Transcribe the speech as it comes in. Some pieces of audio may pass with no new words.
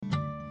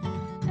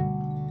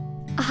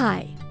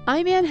Hi,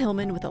 I'm Ann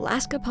Hillman with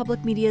Alaska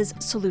Public Media's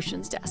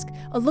Solutions Desk,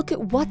 a look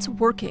at what's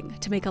working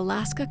to make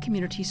Alaska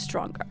communities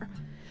stronger.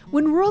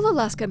 When rural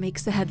Alaska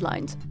makes the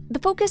headlines, the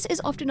focus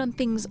is often on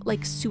things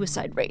like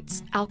suicide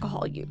rates,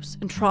 alcohol use,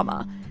 and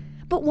trauma.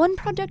 But one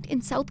project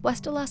in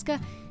Southwest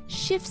Alaska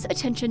shifts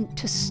attention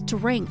to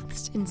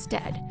strengths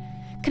instead.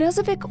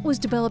 Knezivik was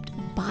developed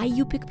by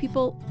Yupik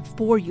people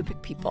for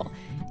Yupik people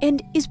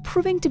and is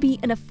proving to be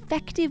an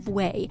effective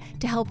way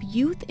to help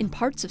youth in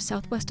parts of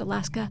Southwest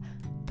Alaska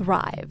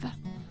thrive.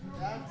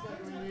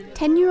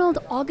 10-year-old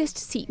August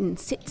Seaton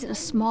sits in a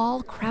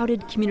small,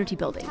 crowded community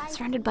building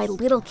surrounded by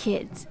little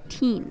kids,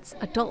 teens,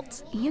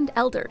 adults, and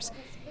elders.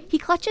 He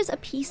clutches a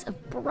piece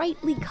of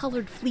brightly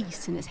colored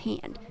fleece in his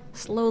hand,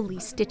 slowly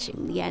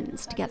stitching the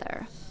ends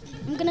together.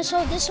 I'm gonna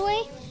sew this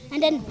way,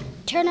 and then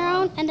turn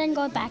around, and then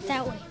go back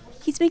that way.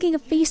 He's making a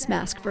face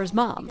mask for his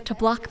mom to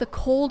block the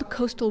cold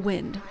coastal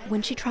wind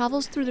when she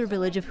travels through their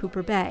village of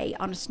Hooper Bay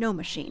on a snow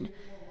machine.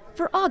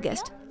 For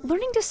August,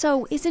 learning to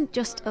sew isn't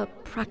just a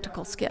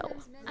practical skill.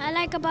 I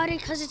like about it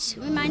because it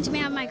reminds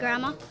me of my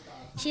grandma.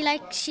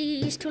 She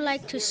used to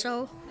like to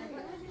sew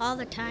all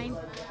the time.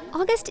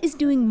 August is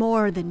doing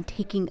more than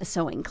taking a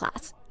sewing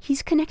class.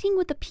 He's connecting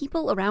with the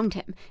people around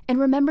him and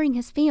remembering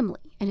his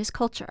family and his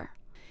culture.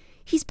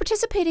 He's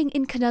participating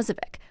in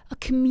Knezivik, a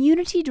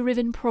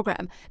community-driven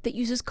program that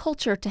uses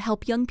culture to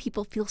help young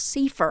people feel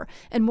safer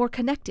and more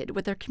connected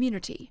with their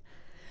community.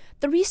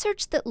 The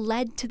research that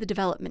led to the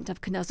development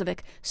of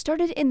Knezivik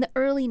started in the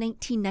early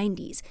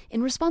 1990s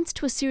in response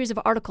to a series of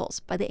articles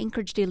by the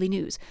Anchorage Daily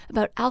News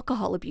about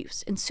alcohol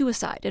abuse and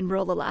suicide in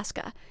rural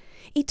Alaska.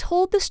 It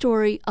told the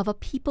story of a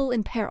people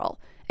in peril,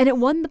 and it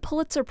won the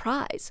Pulitzer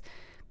Prize.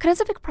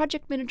 Knezivik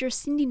project manager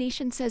Cindy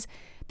Nation says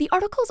the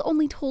articles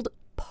only told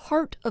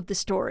part of the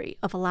story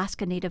of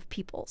Alaska Native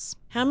peoples.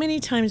 How many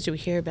times do we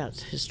hear about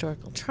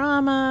historical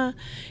trauma?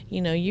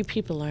 You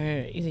people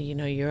are,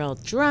 you're all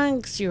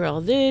drunks, you're all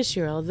this,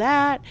 you're all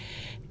that.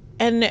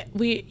 And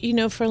we,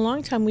 for a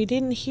long time, we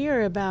didn't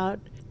hear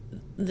about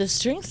the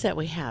strengths that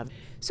we have.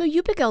 So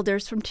Yupik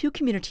elders from 2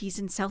 communities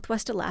in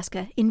Southwest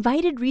Alaska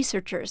invited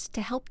researchers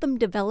to help them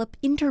develop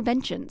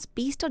interventions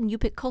based on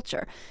Yupik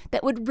culture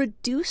that would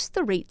reduce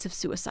the rates of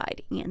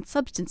suicide and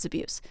substance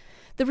abuse.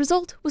 The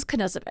result was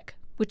Knezivik,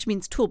 which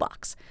means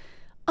toolbox.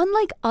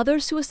 Unlike other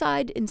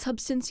suicide and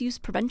substance use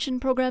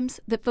prevention programs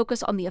that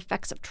focus on the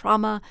effects of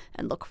trauma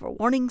and look for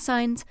warning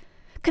signs,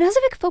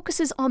 Knezivik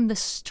focuses on the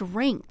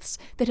strengths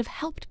that have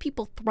helped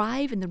people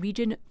thrive in the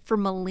region for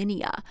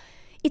millennia.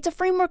 It's a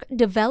framework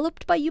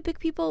developed by Yupik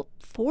people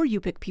for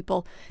Yupik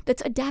people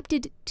that's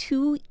adapted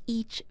to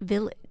each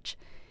village.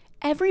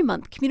 Every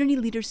month, community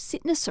leaders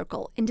sit in a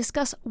circle and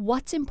discuss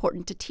what's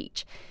important to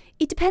teach.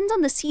 It depends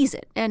on the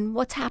season and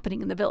what's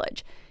happening in the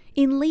village.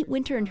 In late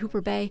winter in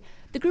Hooper Bay,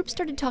 the group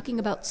started talking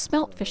about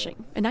smelt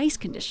fishing and ice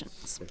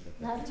conditions.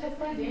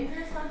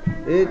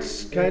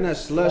 It's kind of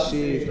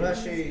slushy.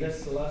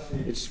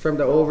 It's from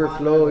the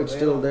overflow. It's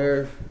still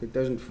there. It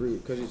doesn't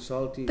freeze because it's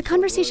salty. The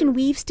conversation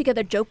weaves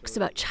together jokes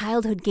about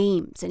childhood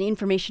games and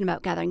information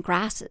about gathering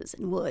grasses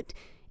and wood.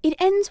 It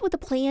ends with a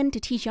plan to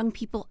teach young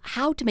people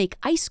how to make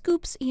ice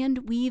scoops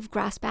and weave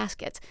grass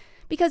baskets,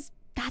 because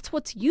that's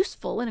what's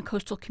useful in a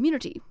coastal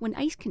community when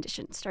ice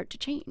conditions start to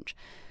change.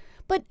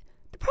 But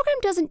the program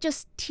doesn't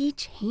just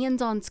teach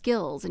hands-on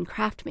skills in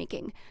craft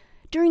making.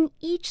 During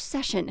each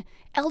session,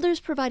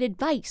 elders provide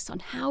advice on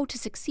how to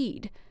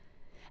succeed.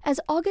 As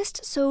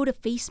August sewed a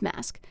face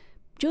mask,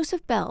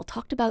 Joseph Bell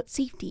talked about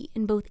safety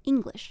in both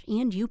English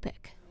and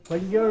Yupik.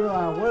 When you're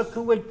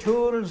working with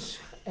tools,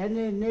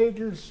 any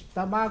needles,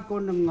 tobacco,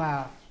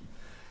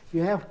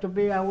 you have to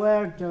be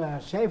aware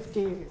to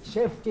safety.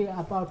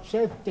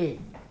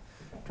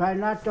 Try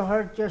not to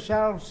hurt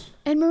yourselves.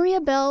 And Maria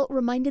Bell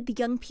reminded the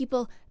young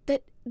people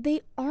that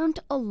they aren't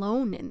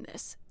alone in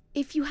this.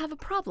 If you have a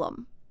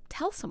problem,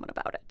 tell someone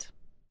about it.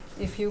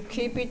 If you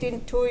keep it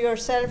into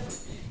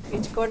yourself,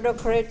 it's going to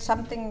create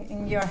something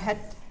in your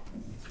head,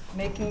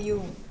 making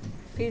you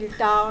feel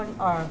down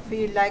or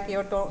feel like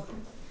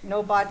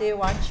nobody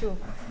wants you.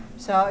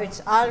 So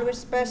it's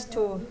always best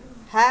to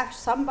have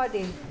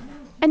somebody.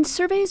 And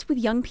surveys with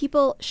young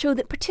people show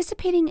that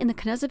participating in the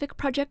Knezivik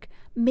project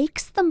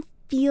makes them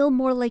feel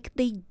more like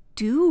they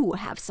do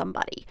have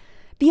somebody.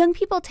 The young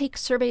people take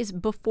surveys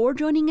before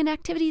joining in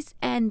activities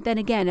and then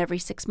again every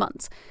 6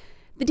 months.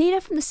 The data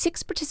from the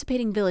 6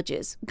 participating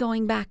villages,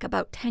 going back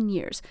about 10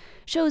 years,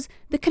 shows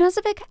that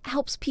Knezivik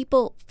helps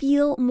people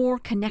feel more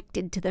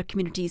connected to their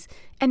communities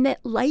and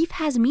that life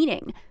has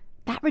meaning.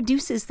 That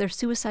reduces their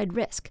suicide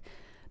risk.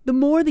 The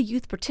more the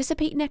youth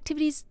participate in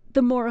activities,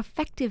 the more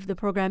effective the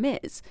program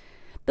is.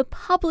 The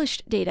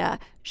published data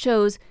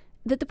shows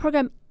that the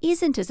program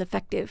isn't as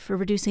effective for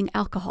reducing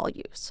alcohol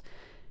use.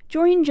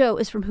 Joreen Joe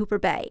is from Hooper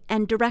Bay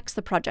and directs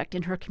the project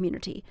in her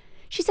community.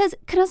 She says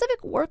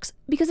Knezivik works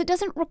because it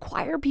doesn't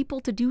require people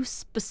to do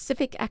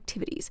specific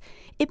activities.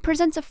 It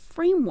presents a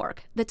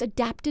framework that's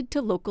adapted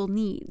to local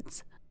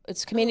needs.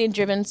 It's community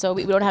driven, so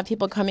we don't have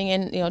people coming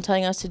in,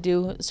 telling us to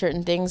do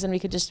certain things, and we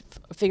could just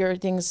figure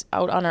things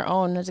out on our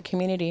own as a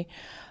community.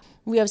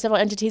 we have several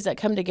entities that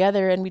come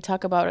together and we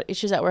talk about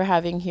issues that we're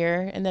having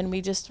here, and then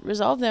we just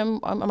resolve them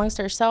amongst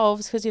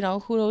ourselves because, you know,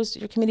 who knows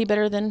your community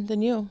better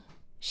than you.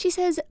 She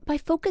says by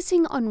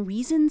focusing on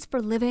reasons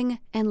for living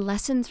and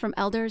lessons from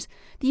elders,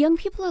 the young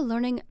people are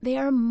learning they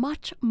are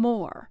much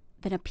more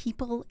than a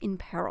people in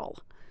peril.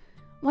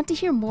 Want to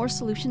hear more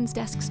Solutions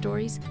Desk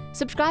stories?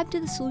 Subscribe to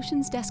the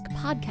Solutions Desk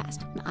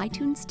podcast on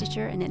iTunes,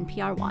 Stitcher, and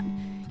NPR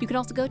One. You can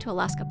also go to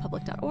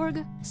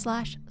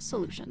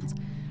alaskapublic.org/solutions.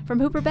 From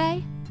Hooper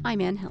Bay,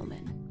 I'm Ann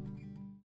Hillman.